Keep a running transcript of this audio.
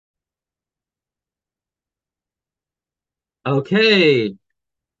Okay,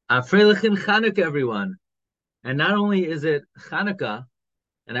 Freilichen Chanukah, everyone. And not only is it Chanukah,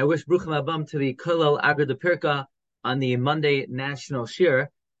 and I wish Bruchim Abam to the Kollel Agar de Pirka on the Monday National Shir,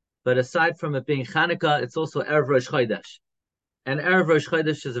 but aside from it being Chanukah, it's also Erev Rosh Chodesh. And Erev Rosh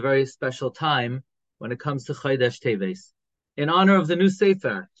Chodesh is a very special time when it comes to Chodesh Teves. In honor of the new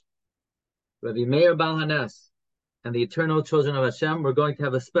Sefer, Rabbi Meir Bal Haness, and the eternal children of Hashem, we're going to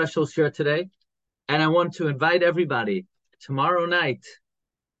have a special Shir today. And I want to invite everybody tomorrow night.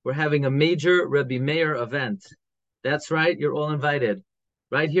 We're having a major Rebbe Meir event. That's right, you're all invited.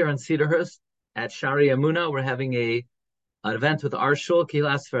 Right here in Cedarhurst at Shari Amuna, we're having an event with our shul,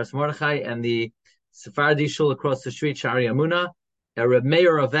 Kilas Feres Mordechai, and the Sephardi shul across the street, Shari Amuna, a Rebbe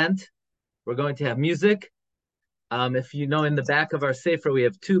Meir event. We're going to have music. If you know, in the back of our sefer, we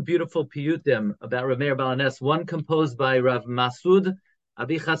have two beautiful piyutim about Rebbe Meir Balanes, one composed by Rav Masud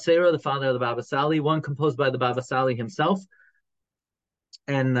Abi Chasera, the father of the Baba Sali, one composed by the Baba Sali himself.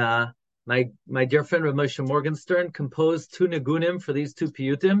 And my dear friend Rav Moshe Morgenstern composed two nigunim for these two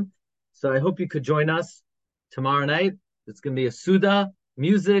piyutim. So I hope you could join us tomorrow night. It's going to be a Suda,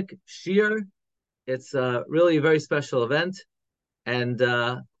 music, shir. It's really a very special event. And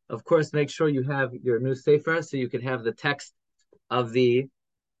of course, make sure you have your new sefer so you can have the text of the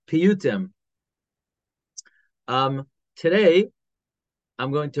piyutim. Today,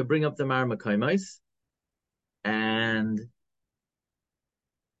 I'm going to bring up the Mar Makaimais, and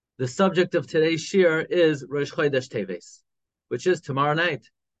the subject of today's shir is Rosh Chodesh Teves, which is tomorrow night.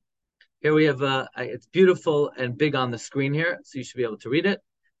 Here we have, it's beautiful and big on the screen here, so you should be able to read it.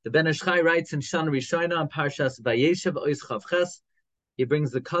 The Ben Ish Chai writes in Shana Rishona on Parshas Vayeshev Ois Chavches. He brings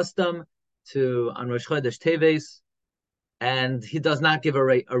the custom on Rosh Chodesh Teves, and he does not give a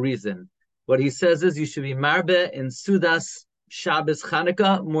reason. What he says is you should be marbe in Sudas Shabbos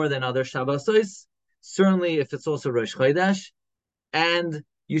Chanukah more than other Shabbosos, certainly if it's also Rosh Chodesh, and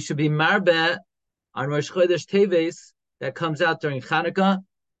you should be marbe on Rosh Chodesh Teves that comes out during Chanukah,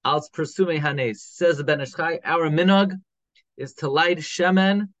 als persume Haness. Says the Ben Ish Chai, our minog is to light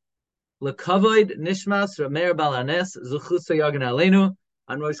shemen lekavoid nishmas Meir Bal Haness zuchusa yagen aleinu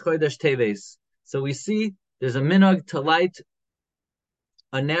on Rosh Chodesh Teves. So we see there's a minog to light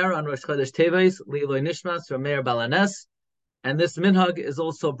a ner on Rosh Chodesh Teves li'iloi nishmas Meir Bal Haness, and this minhag is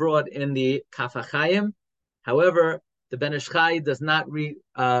also brought in the Kaf HaChaim. However, the Ben Ish Chai does not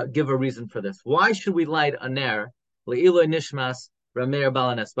give a reason for this. Why should we light a ner li'iloi nishmas Meir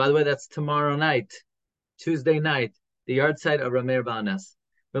Bal Haness? By the way, that's tomorrow night, Tuesday night, the Yahrtzeit of Meir Bal Haness.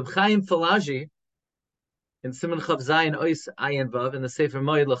 Reb Chaim Falaji, in Siman Chav Zayin Ois Ayin Vav, in the Sefer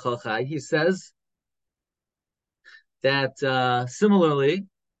Moed L'Chol Chai, he says that similarly,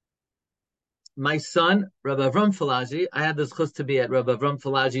 my son, Rabbi Avram Falaji, I had this chus to be at Rabbi Avram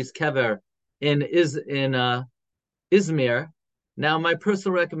Falaji's kever in Izmir. Now, my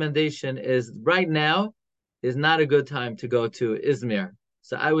personal recommendation is right now is not a good time to go to Izmir.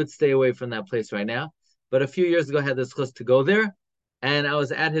 So I would stay away from that place right now. But a few years ago, I had this chus to go there, and I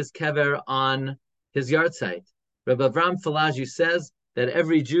was at his kever on his Yahrtzeit. Rabbi Avram Falaji says that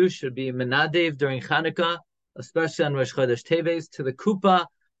every Jew should be menadev during Chanukah, especially on Rosh Chodesh Teves, to the kupa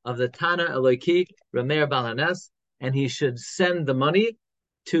of the Tana Eloki, Meir Bal Haness, and he should send the money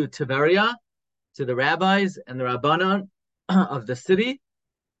to Tiberia, to the rabbis and the rabbanon of the city.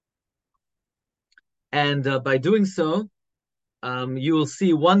 And by doing so, you will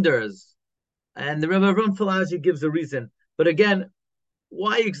see wonders. And the Rebbe Avram Falaji gives a reason. But again,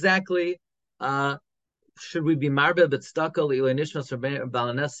 why exactly should we be marbe b'tzedakah le'iloi nishmas Meir Bal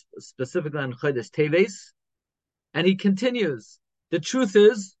Haness, specifically on Chodesh Teves? And he continues, the truth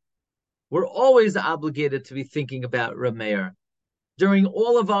is, we're always obligated to be thinking about Reb Meir. During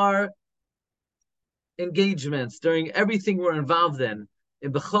all of our engagements, during everything we're involved in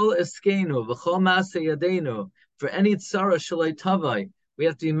B'chol Eskenu, B'chol Maaseh Yadeinu, for any tzara shaloi tavai, we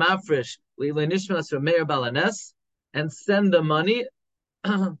have to be mafresh, Le'iloi nishmas Reb Meir Bal Haness, and send the money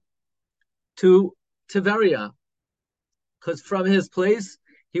to Tiberia. Because from his place,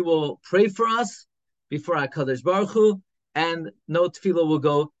 he will pray for us before HaKadosh Baruch Hu, and no tefillah will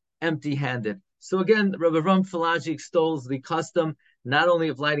go empty-handed. So again, Rabbi Avram Falaji extols the custom not only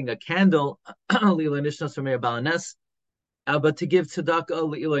of lighting a candle, Le'iloi nishmas Meir Bal Haness, but to give tzedakah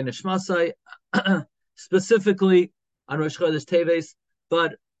Le'iloi nishmasai, specifically on Rosh Chodesh Teves,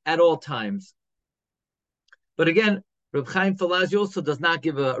 but at all times. But again, Reb Chaim Falaji also does not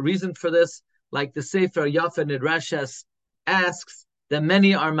give a reason for this, like the Sefer Yafa Nidrashes asks that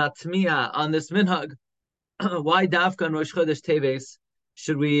many are matmiya on this minhag. Why dafka on Rosh Chodesh Teves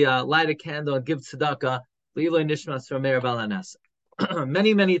should we light a candle and give tzedakah Le'iloi nishmas Meir Bal Haness?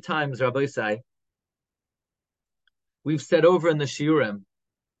 Many times, Rabbi Isai, we've said over in the Shiurim,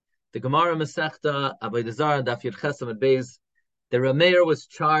 the Gemara Masechta Avodah Zarah Daf Yud Ches Amud Beis, the Meir was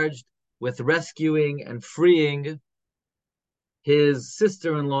charged with rescuing and freeing his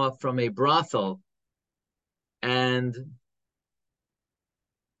sister-in-law from a brothel, and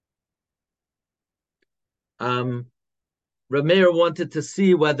Meir wanted to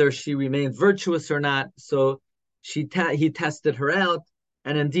see whether she remained virtuous or not, so he tested her out,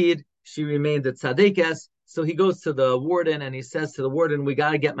 and indeed she remained a tzaddikas. So he goes to the warden and he says to the warden, "We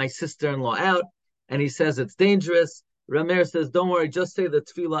got to get my sister-in-law out," and he says it's dangerous. Meir says, "Don't worry, just say the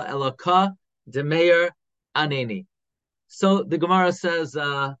tefillah elaka de Meir aneni." So the Gemara says,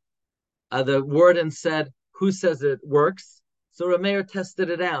 the warden said, "Who says it works?" So Meir tested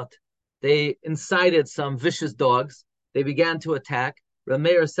it out. They incited some vicious dogs. They began to attack.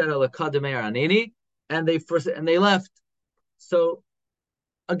 Meir said, "Elaka de Meir aneni," and they left. So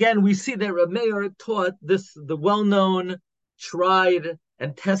again, we see that Meir taught the well-known, tried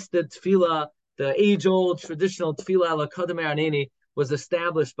and tested tefillah, the age-old traditional tefillah elaka de Meir aneni, was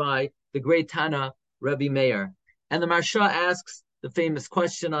established by the great Tana Rebbe Meir. And the Marsha asks the famous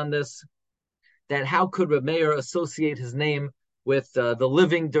question on this, that how could Rebbe Meir associate his name with the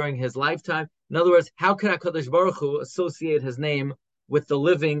living during his lifetime? In other words, how could HaKadosh Baruch Hu associate his name with the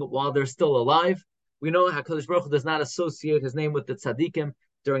living while they're still alive? We know HaKadosh Baruch Hu does not associate his name with the tzaddikim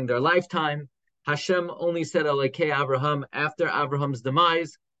during their lifetime. Hashem only said Elokei Avraham after Avraham's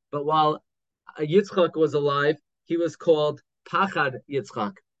demise, but while Yitzchak was alive, he was called Pachad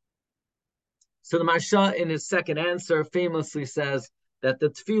Yitzchak. So the Marsha, in his second answer, famously says that the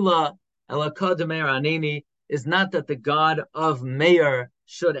tefillah Elaka de Meir aneni is not that the God of Meir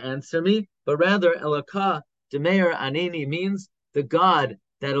should answer me, but rather Elaka de Meir aneni means the God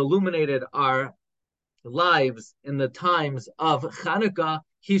that illuminated our lives in the times of Chanukah,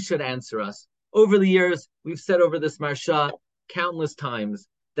 he should answer us. Over the years, we've said over this Marsha countless times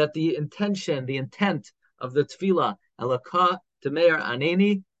that the intent of the tefillah Elaka de Meir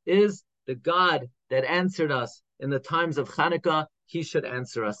aneni is the God that answered us in the times of Chanukah, he should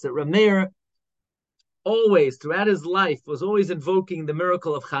answer us. That Meir always, throughout his life, was always invoking the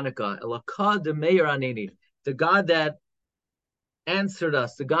miracle of Chanukah, Elaka de Meir aneni, the God that answered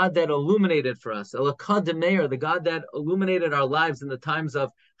us, the God that illuminated for us, Elaka de Meir, the God that illuminated our lives in the times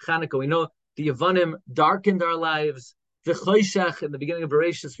of Chanukah. We know the Yevanim darkened our lives. V'choshech in the beginning of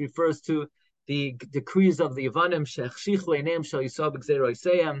Bereshis refers to the decrees of the Yevanim, Shechshichu eneim shel Yisrael b'gzeiro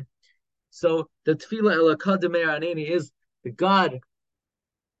Yisayim. So the tefillah Elaka de Meir aneni is the God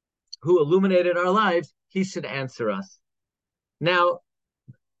who illuminated our lives. He should answer us. Now,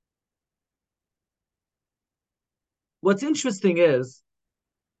 what's interesting is,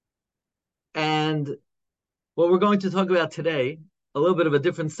 and what we're going to talk about today, a little bit of a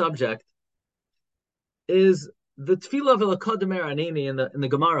different subject, is the tefillah of Elaka de Meir aneni in the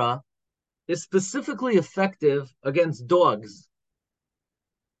Gemara is specifically effective against dogs.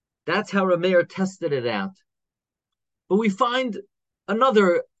 That's how Meir tested it out. But we find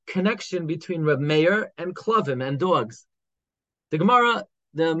another connection between Reb Meir and klavim and dogs. The Gemara,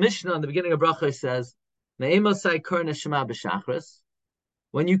 the Mishnah in the beginning of Bracha says,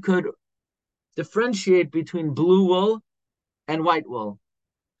 when you could differentiate between blue wool and white wool.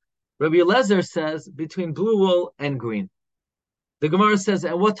 Rabbi Eliezer says between blue wool and green. The Gemara says,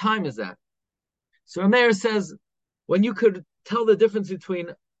 and what time is that? So Meir says, when you could tell the difference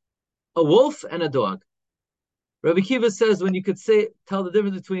between a wolf and a dog. Rabbi Kiva says when you could tell the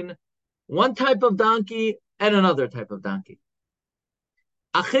difference between one type of donkey and another type of donkey.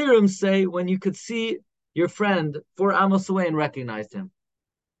 Achirim say when you could see your friend 4 amos away and recognized him.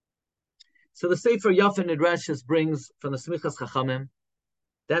 So the Sefer Yafa Nidrashis brings from the Smichas Chachamim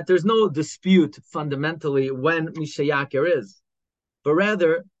that there's no dispute fundamentally when Mishayakir is, but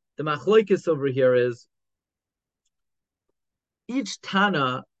rather the Machloikis over here is each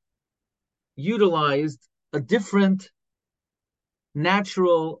Tana utilized a different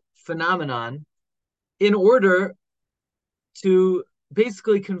natural phenomenon in order to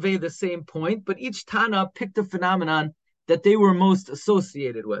basically convey the same point, but each Tana picked a phenomenon that they were most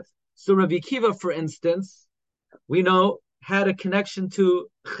associated with. So Rabbi Kiva, for instance, we know had a connection to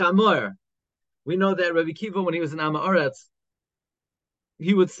Chamor. We know that Rabbi Kiva, when he was in Am Haaretz,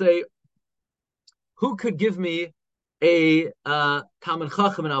 he would say, who could give me a Talmid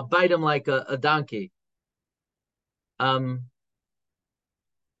Chacham and I'll bite him like a donkey? And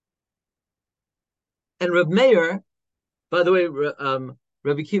Reb Meir, by the way,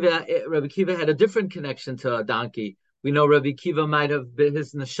 Rabbi Kiva had a different connection to a donkey. We know Rabbi Kiva might have been,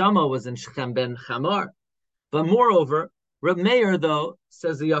 his neshama was in Shechem ben Chamor. But moreover, Reb Meir, though,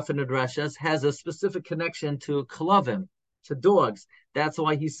 says the Yafin Drashas, has a specific connection to kelavim, to dogs. That's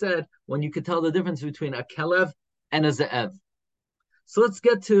why he said when you could tell the difference between a kelev and a ze'ev. So let's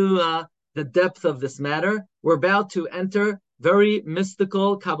get to the depth of this matter. We're about to enter very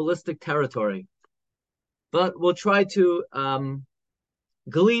mystical, Kabbalistic territory. But we'll try to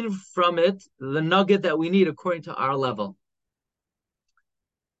glean from it the nugget that we need according to our level.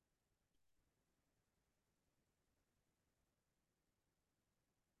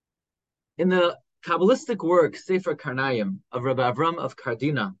 In the Kabbalistic work, Sefer Karnayim, of Rebbe Avram of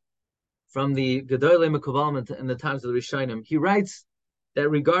Kardina, from the Gedolei Mekubalim in the times of the Rishonim, he writes that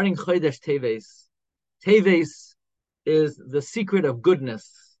regarding Chodesh Teves, Teves is the secret of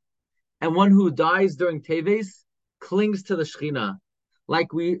goodness. And one who dies during Teves clings to the Shechina,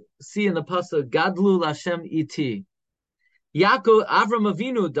 like we see in the pasuk, Gadlu Lashem iti. Yaakov, Avram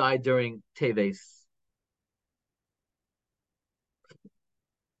Avinu died during Teves.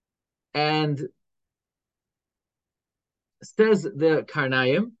 And says the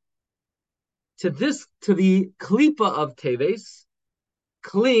Karnayim, to the klipa of Teves,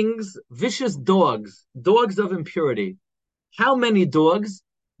 clings vicious dogs of impurity. How many dogs?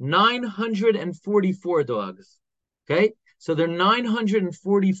 944 dogs. Okay? So there are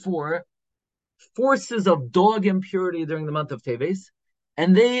 944 forces of dog impurity during the month of Teves,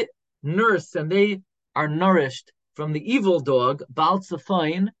 and they nurse and they are nourished from the evil dog, Baal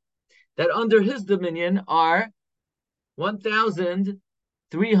Tzafain, that under his dominion are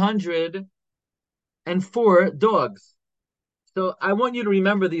 1,304 dogs. So I want you to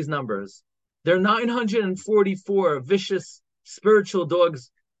remember these numbers. There are 944 vicious spiritual dogs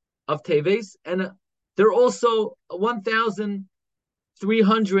of Teves, and there are also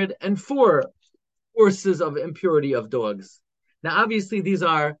 1,304 forces of impurity of dogs. Now, obviously, these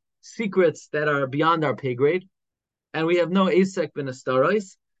are secrets that are beyond our pay grade, and we have no asek ben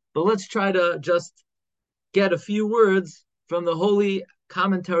astaros, but let's try to just get a few words from the holy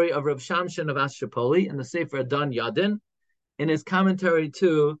commentary of Reb Shamshin of Astrapoli in the Sefer Adon Yadin, in his commentary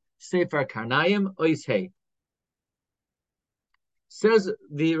to Sefer Karnayim Ois Hey. Says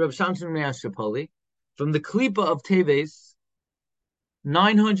the Reb Shamshin of Astrapoli, from the klipa of Teves,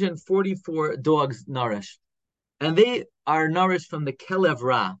 944 dogs nourished, and they are nourished from the Kelev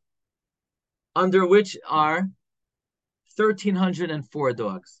Ra, under which are 1,304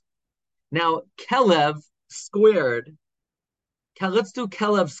 dogs. Now, Kelev squared. Let's do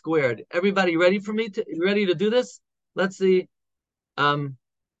Kelev squared. Everybody ready for me? Ready to do this? Let's see. Joe,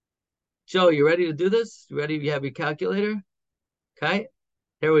 you ready to do this? You ready? You have your calculator? Okay.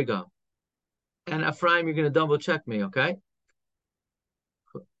 Here we go. And Ephraim, you're going to double check me, okay?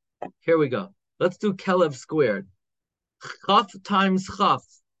 Here we go. Let's do Kelev squared. Chaf times Chaf,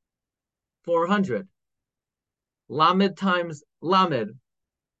 400. Lamed times Lamed,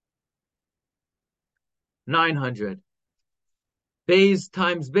 900. Bays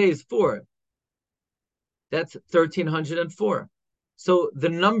times Bays, 4. That's 1,304. So the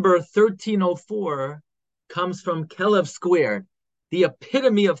number 1,304 comes from Kelev squared. The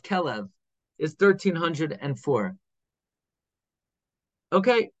epitome of Kelev is 1,304.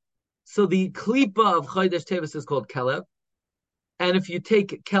 Okay, so the klipa of Chodesh Teves is called Kelev. And if you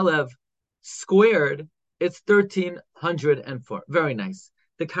take Kelev squared, it's 1,304. Very nice.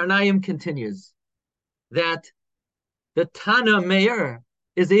 The Karnayim continues that the Tana Meir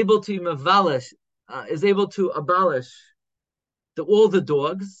is able to abolish all the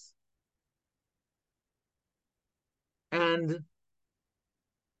dogs, and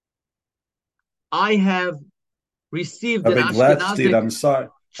I have received an Ashkenazic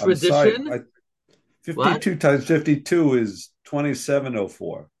tradition. 52 times 52 is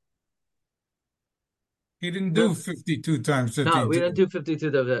 2,704. He didn't do 52 times 52. No, we didn't do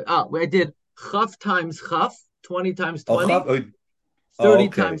 52 times. I did Chaf times Chaf, 20 times 20, 30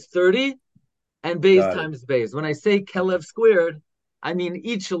 times 30, and Bays times Bays. When I say Kelev squared, I mean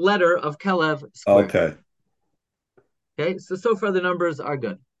each letter of Kelev squared. Okay, so far the numbers are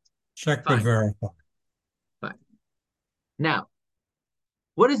good. Check but verify. Fine. Now,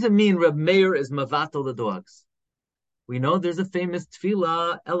 what does it mean Reb Meir is mavatal the dogs? We know there's a famous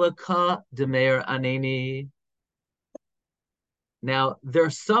tefillah, Elaka de Meir Aneni. Now, there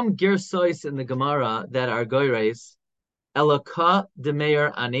are some gersois in the Gemara that are goyres, Elaka de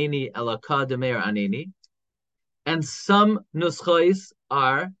Meir Aneni, Elaka de Meir Aneni. And some nuschois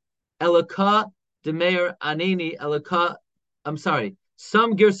are Elaka de Meir Aneni, Elaka,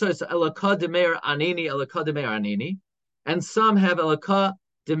 some gersois Elaka de Meir Aneni, Elaka de Meir Aneni. And some have Elaka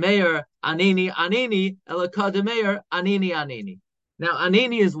de Meir Aneni, Elaka de Meir Aneni. Now,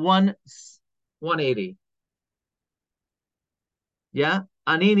 Aneni is 180. Yeah,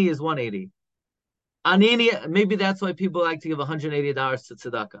 anini is 180. Anini, maybe that's why people like to give $180 to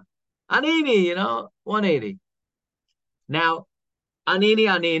tzedakah. Anini, 180. Now,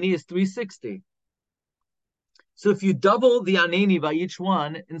 anini is 360. So if you double the anini by each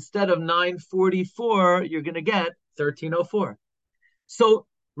one, instead of 944, you're going to get 1304. So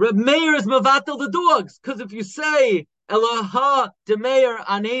Reb Meir is mevatel the dogs, because if you say Elaha de Meir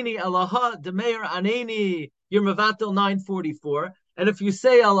aneni, Elaha de Meir aneni, you're mevatel 944. And if you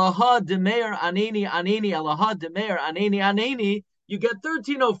say Elaha de Meir aneni, Elaha de Meir aneni, you get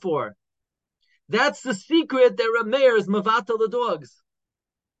 1304. That's the secret that Reb Meir is mevatel the dogs.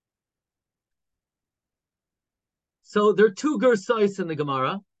 So there are two gersais in the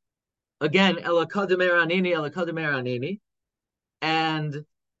Gemara. Again, Elakah de Meir aneni, Elakah de Meir aneni. And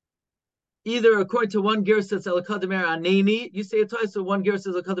either according to one gersa it's Elakah de Meir aneni, you say it twice, or one gersa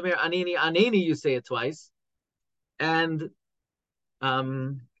is Elakah de Meir aneni, you say it twice. And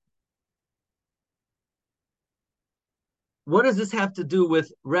what does this have to do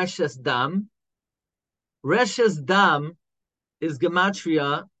with Reshes Dam? Reshes Dam is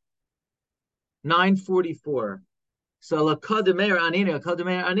Gematria 944. So Elakah de Meir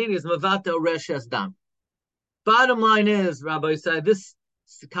aneni is Mavato Reshes Dam. Bottom line is, Rabbi said, this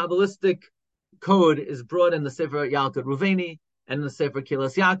Kabbalistic code is brought in the Sefer Yalkut Ruveni and in the Sefer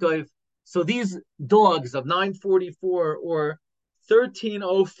Kilas Yaakov. So these dogs of 944 or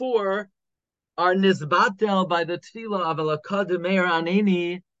 1304 are nizbatel by the tefillah of Elakah de Meir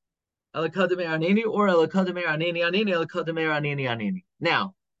aneni, or Elakah de Meir aneni, Elakah de Meir aneni.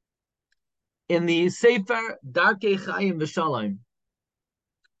 Now, in the Sefer Darkei Chaim V'Shalom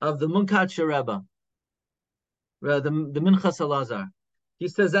of the Munkatcher Rebbe, the Minchas Elazar, he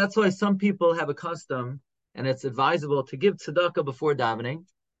says that's why some people have a custom, and it's advisable to give tzedakah before davening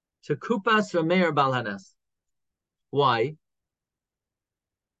to kupas Meir Bal Haness. Why?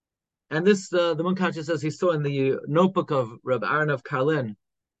 And this, the Munkatcher says he saw in the notebook of Reb Aaron of Karlin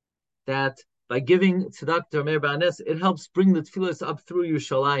that by giving tzedakah to Meir Bal Haness, it helps bring the tefillos up through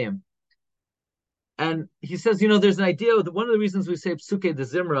Yerushalayim. And he says, there's an idea that one of the reasons we say Psuke de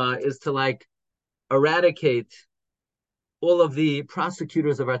Zimra is to eradicate all of the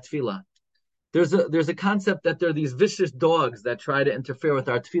prosecutors of our tefillah. There's a concept that there are these vicious dogs that try to interfere with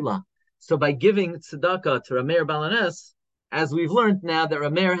our tefillah. So by giving tzedakah to Rameir Bal Haness, as we've learned now that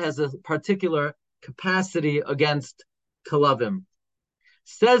Rameir has a particular capacity against kalavim.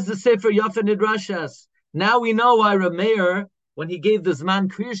 Says the Sefer Yafa Nidrashas. Now we know why Rameir, when he gave the Zman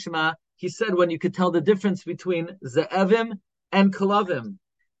Kriya Shema, he said when you could tell the difference between ze'evim and kalavim.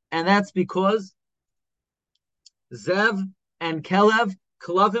 And that's because Zev and Kelev,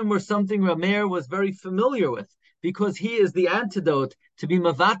 Kalavim were something Rameir was very familiar with, because he is the antidote to be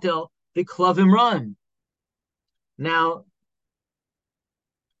Mavatel, the Kalavim Ram. Now,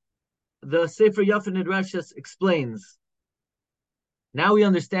 the Sefer Yafa Nidrashas explains, now we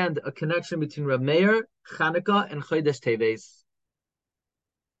understand a connection between Rameir, Chanukah, and Chodesh Teves.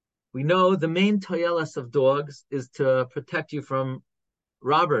 We know the main toyelas of dogs is to protect you from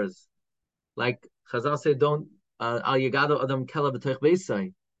robbers. Like Chazal say, don't al yagado adam kela b'toich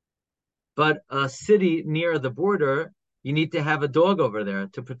beisai. But a city near the border, you need to have a dog over there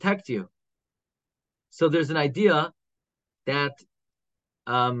to protect you. So there's an idea that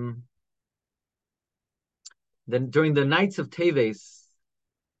then during the nights of Teves,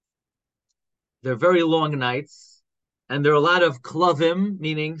 they're very long nights, and there are a lot of klavim,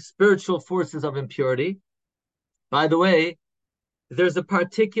 meaning spiritual forces of impurity. By the way, there's a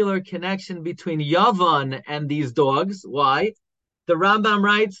particular connection between Yavan and these dogs. Why? The Rambam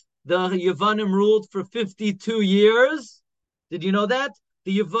writes, the Yavanim ruled for 52 years. Did you know that?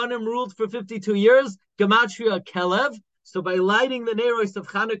 The Yavanim ruled for 52 years. Gematria Kelev. So by lighting the Neiros of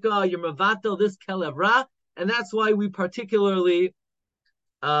Chanukah, you're Mavatel this Kelev Ra. And that's why we particularly,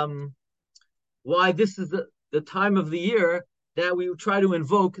 why this is the time of the year that we try to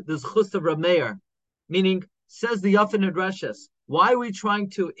invoke the Zchus of Rameir. Meaning, says the Yafa Nidrashas, why are we trying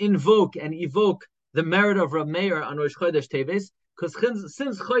to invoke and evoke the merit of Rameir on Rosh Chodesh Teves? Because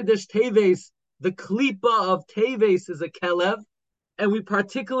since Chodesh Teves, the klipa of Teves is a Kelev, and we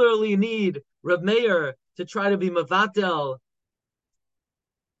particularly need Rameir to try to be Mavatel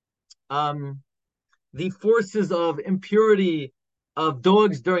the forces of impurity of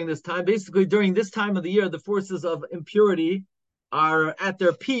dogs during this time. Basically, during this time of the year, the forces of impurity are at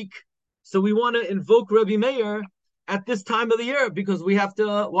their peak. So we want to invoke Rabbi Meir at this time of the year because we have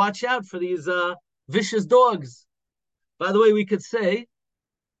to watch out for these vicious dogs. By the way, we could say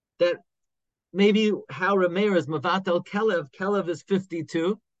that maybe how Rabbi Meir is Mavatel Kelev is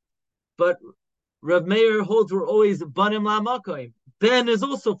 52, but Rabbi Meir holds we're always Banim Lamakoim. Ben is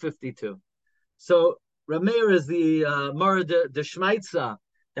also 52. So Meir is the Mara de Shmaitza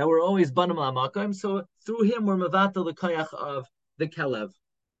that we're always banim la'makom. So through him we're mevatel the koyach of the kelev.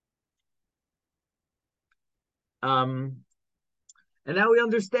 And now we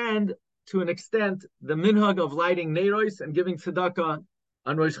understand to an extent the minhag of lighting neiros and giving tzedakah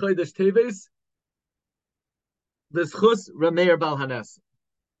on Rosh Chodesh Teves. B'schus Meir Bal Haness.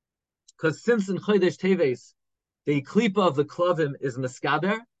 Because since in Chodesh Teves the klipa of the klavim is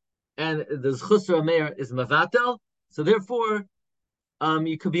meskaber, and the zchus Meir is mavatel, so therefore,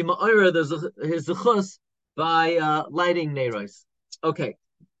 you could be ma'ira his zchus by lighting neiros. Okay,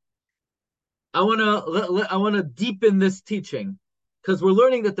 I wanna deepen this teaching because we're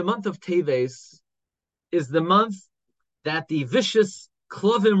learning that the month of Teves is the month that the vicious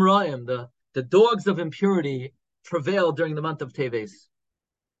klavim ra'im, the dogs of impurity, prevail during the month of Teves.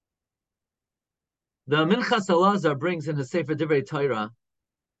 The Minchas Elazar brings in his Sefer Divrei Torah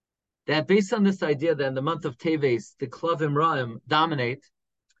that based on this idea that in the month of Teves, the Klavim Ra'im dominate,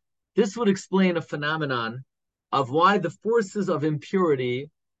 this would explain a phenomenon of why the forces of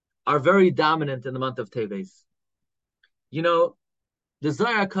impurity are very dominant in the month of Teves. You know, the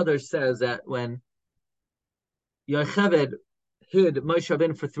Zohar HaKadosh says that when Yocheved hid Moshe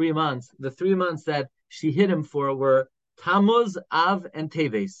Rabbeinu for 3 months, the 3 months that she hid him for were Tammuz, Av, and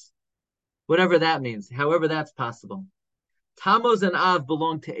Teves. Whatever that means, however that's possible. Tammuz and Av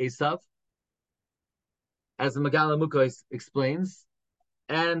belong to Esav, as the Megala Mukos explains,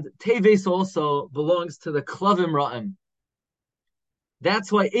 and Teves also belongs to the Klavim Ra'im. That's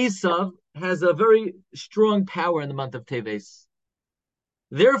why Esav has a very strong power in the month of Teves.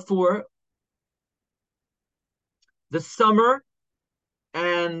 Therefore, the summer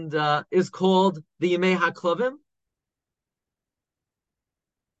and is called the Yemei HaKlavim,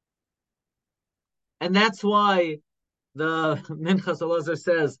 and that's why the Minchas Elazar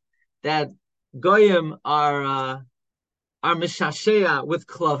says that Goyim are mishashea with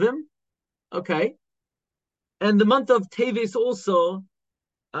klavim, okay, and the month of Teves also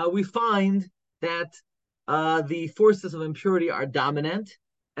we find that the forces of impurity are dominant,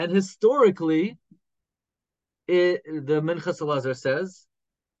 and historically, the Minchas Elazar says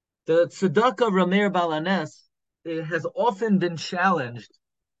the tzedakah of Meir Bal Haness has often been challenged,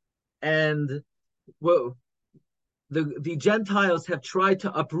 and the Gentiles have tried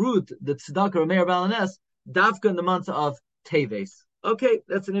to uproot the tzedakah of Meir Bal Haness dafka in the month of Teves. Okay,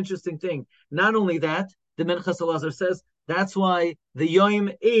 that's an interesting thing. Not only that, the Minchas Elazar says that's why the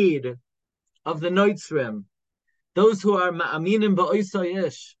Yom Eid of the Noitzrim, those who are ma'aminim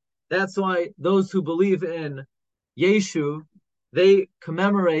ba'oisayish, that's why those who believe in Yeshu, they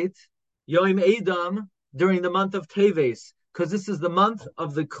commemorate Yom Eidam during the month of Teves, because this is the month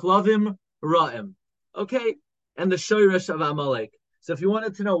of the Klavim Ra'im. Okay, and the Shoresh of Amalek. So if you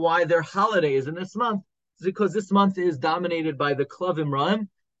wanted to know why their holiday is in this month, it's because this month is dominated by the Klavim Ra'im,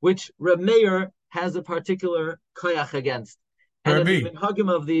 which Reb Meir has a particular koyach against. And in the Minhagim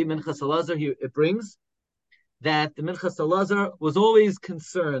of the Minchas Elazar, it brings that the Minchas Elazar was always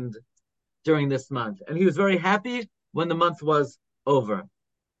concerned during this month, and he was very happy when the month was over.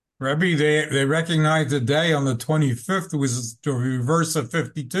 Rebbe, they recognize the day on the 25th was the reverse of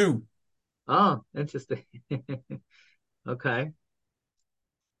 52. Oh, interesting. Okay.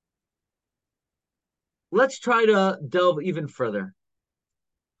 Let's try to delve even further.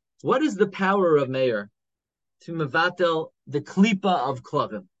 What is the power of Meir to mevatel the klipa of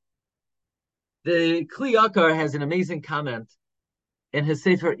klavim? The Kli Yakar has an amazing comment in his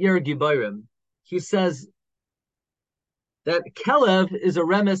Sefer Ir Gibayrim. He says that Kelev is a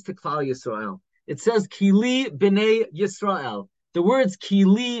remes to Klal Yisrael. It says Kili b'nei Yisrael. The words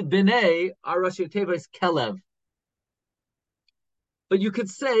Kili b'nei are Rashi Tevis Kelev. But you could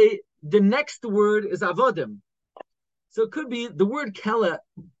say the next word is Avodim. So it could be the word Kelev,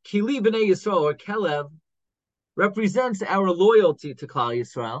 Kili b'nei Yisrael, or Kelev, represents our loyalty to Klal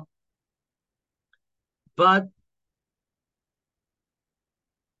Yisrael. But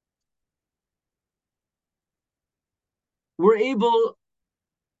we're able,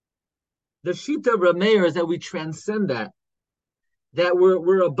 the Shita of Meir is that we transcend that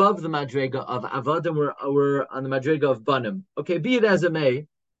we're above the Madrega of Avodim, we're on the Madrega of Banim. Okay, be it as it may,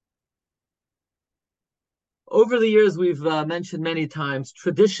 over the years we've mentioned many times,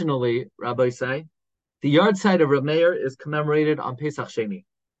 traditionally, Rabbi say, the Yahrtzeit of Reb Meir is commemorated on Pesach Sheni.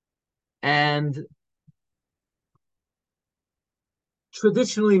 And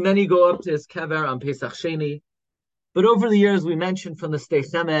traditionally, many go up to his kever on Pesach Sheni. But over the years, we mentioned from the Stei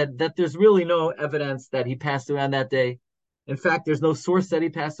Chemed that there's really no evidence that he passed away on that day. In fact, there's no source that he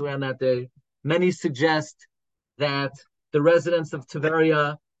passed away on that day. Many suggest that the residents of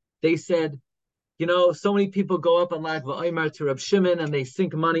Tiberia, they said, so many people go up on Lag Ba'omer to Reb Shimon and they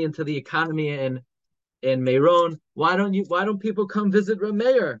sink money into the economy in Meiron. Why don't people come visit Reb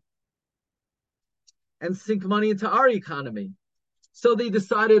Meir and sink money into our economy? So they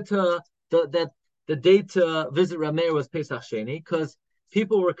decided that the date to visit Reb Meir was Pesach Sheni, because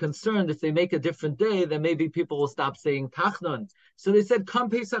people were concerned if they make a different day, then maybe people will stop saying Tachnon. So they said, come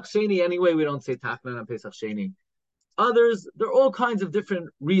Pesach Sheni. Anyway, we don't say Tachnon on Pesach Sheni. Others, there are all kinds of different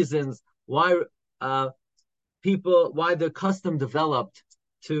reasons why the custom developed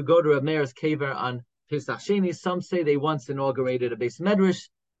to go to Reb Meir's kever on Pesach Sheni. Some say they once inaugurated a Beis Medrash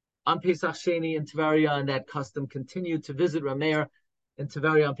on Pesach Sheni in Tiberia, and that custom continued to visit Reb Meir in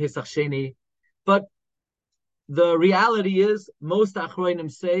Tiberia on Pesach Sheni. But the reality is, most Achronim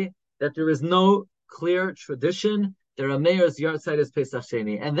say that there is no clear tradition that Reb Meir's Yahrtzeit is Pesach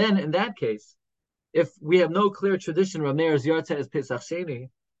Sheni. And then, in that case, if we have no clear tradition Reb Meir's Yahrtzeit is Pesach Sheni,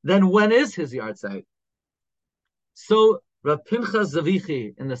 then when is his Yahrtzeit? So, Rav Pinchas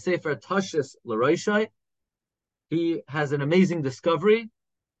Zavichi in the Sefer Tashis L'Roishai, he has an amazing discovery.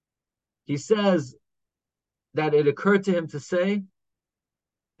 He says that it occurred to him to say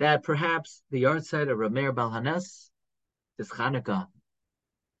that perhaps the Yahrtzeit of Reb Meir Bal Haness is Chanukah.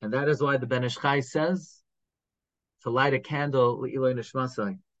 And that is why the Ben Ish Chai says to light a candle L'Iloi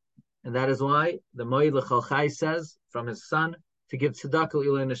Nishmasai. And that is why the Moed L'Chol Chai says from his son to give tzedakah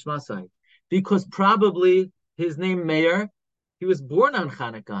L'Iloi Nishmasai. Because probably his name Meir, he was born on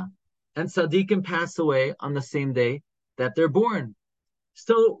Chanukah. And tzaddikim pass away on the same day that they're born.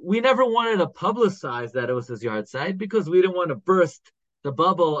 So we never wanted to publicize that it was his Yahrtzeit because we didn't want to burst the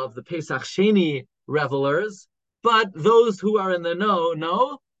bubble of the Pesach Sheni revelers. But those who are in the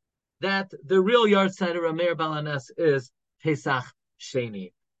know that the real Yahrtzeit of Reb Meir Bal Haness is Pesach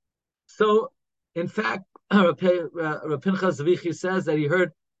Sheni. So, in fact, Rav Pinchas Zavichi says that he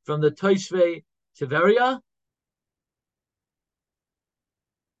heard from the Toshvei Tiberia.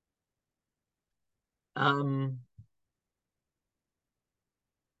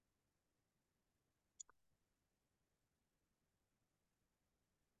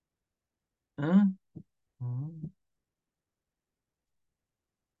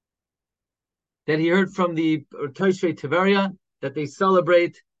 That he heard from the Toshvei Tiberia that they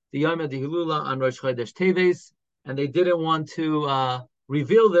celebrate the Yom HaDihilula on Rosh Chodesh Teves, and they didn't want to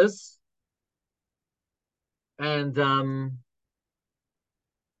reveal this. And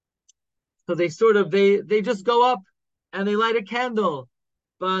so they they just go up and they light a candle.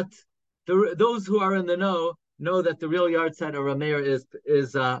 But those who are in the know that the real Yahrtzeit of Reb Meir is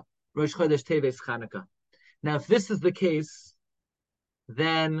Rosh Chodesh Teves Chanukah. Now, if this is the case,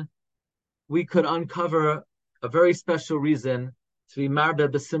 then we could uncover a very special reason to be marbe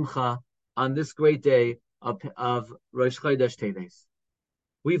b'simcha on this great day of Rosh Chodesh Teves.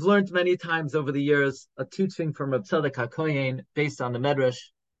 We've learned many times over the years a teaching from Reb Tzadok HaKohen based on the Medrash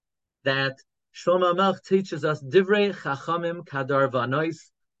that Shlomo Melech teaches us divrei chachamim kadar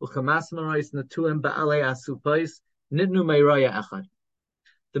vanois u'chamas marois netuim ba'alei asupos nitnu meiraya echad.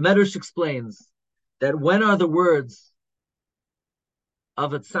 The Medrash explains that when are the words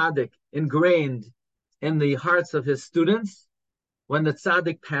of a tzaddik ingrained in the hearts of his students? When the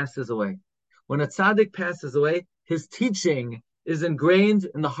tzaddik passes away. When a tzaddik passes away, his teaching is ingrained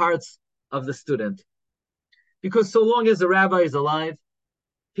in the hearts of the student. Because so long as the rabbi is alive,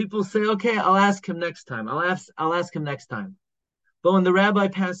 people say, okay, I'll ask him next time. I'll ask him next time. But when the rabbi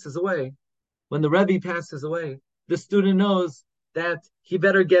passes away, when the Rebbe passes away, the student knows that he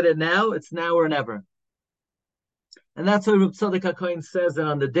better get it now. It's now or never. And that's why Reb Tzadok HaKohen says that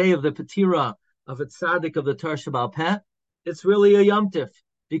on the day of the Petira of a tzaddik of the Torah Sheba'al Peh, it's really a Yom Tif,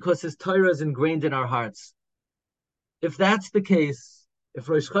 because his Torah is ingrained in our hearts. If that's the case, if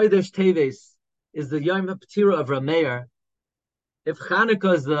Rosh Chodesh Teves is the Yom HaPetira of Reb Meir, if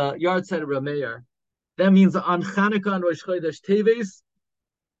Chanukah is the Yahrtzeit of Reb Meir, that means on Chanukah and Rosh Chodesh Teves,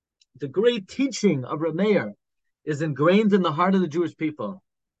 the great teaching of Reb Meir is ingrained in the heart of the Jewish people.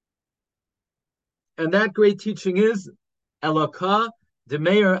 And that great teaching is Elokah de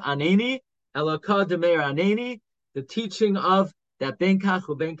Meir Aneni, Elokah de Meir Aneni, the teaching of that Benkach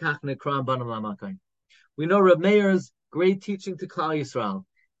u'Benkach Nekram Banam Lamakai. We know Reb Meir's great teaching to Klal Yisrael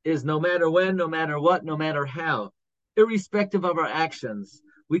is no matter when, no matter what, no matter how, irrespective of our actions,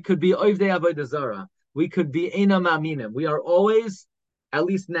 we could be Oivdei Avodah Zarah, we could be Einam Aminim. We are always, at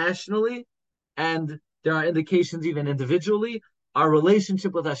least nationally, and there are indications even individually, our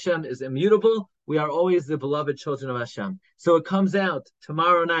relationship with Hashem is immutable. We are always the beloved children of Hashem. So it comes out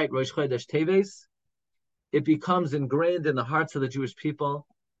tomorrow night, Rosh Chodesh Teves. It becomes ingrained in the hearts of the Jewish people.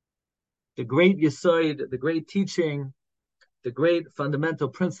 The great Yesod, the great teaching the great fundamental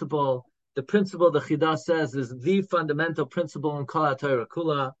principle, the principle the Chidah says is the fundamental principle in Kol HaTorah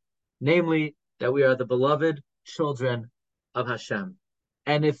Kula, namely that we are the beloved children of Hashem.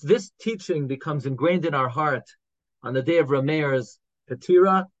 And if this teaching becomes ingrained in our heart on the day of Meir's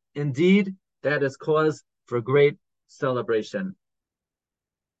Petira, indeed, that is cause for great celebration.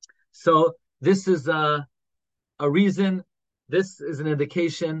 So this is a reason, this is an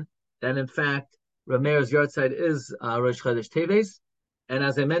indication that in fact Meir's Yahrtzeit is Rosh Chodesh Teves. And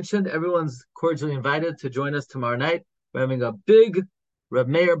as I mentioned, everyone's cordially invited to join us tomorrow night. We're having a big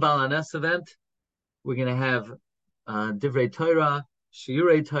Meir Baal Haness event. We're going to have Divrei Torah,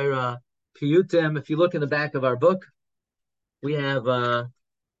 Shiurei Torah, Piyutim. If you look in the back of our book, we have 2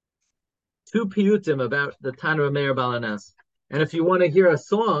 Piyutim about the Tanra Meir Baal Haness. And if you want to hear a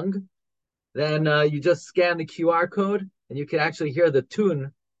song, then you just scan the QR code and you can actually hear the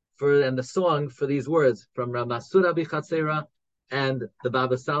tune and the song for these words from Ramasura Bichatzera and the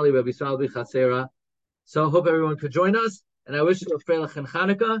Baba Sali, Rabbi Sal Bichatzera. So I hope everyone could join us, and I wish you a Freilich and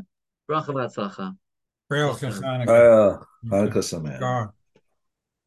Chanukah. Bracha v'atzlacha. Freilich and Chanukah. Hanukkah Sameach.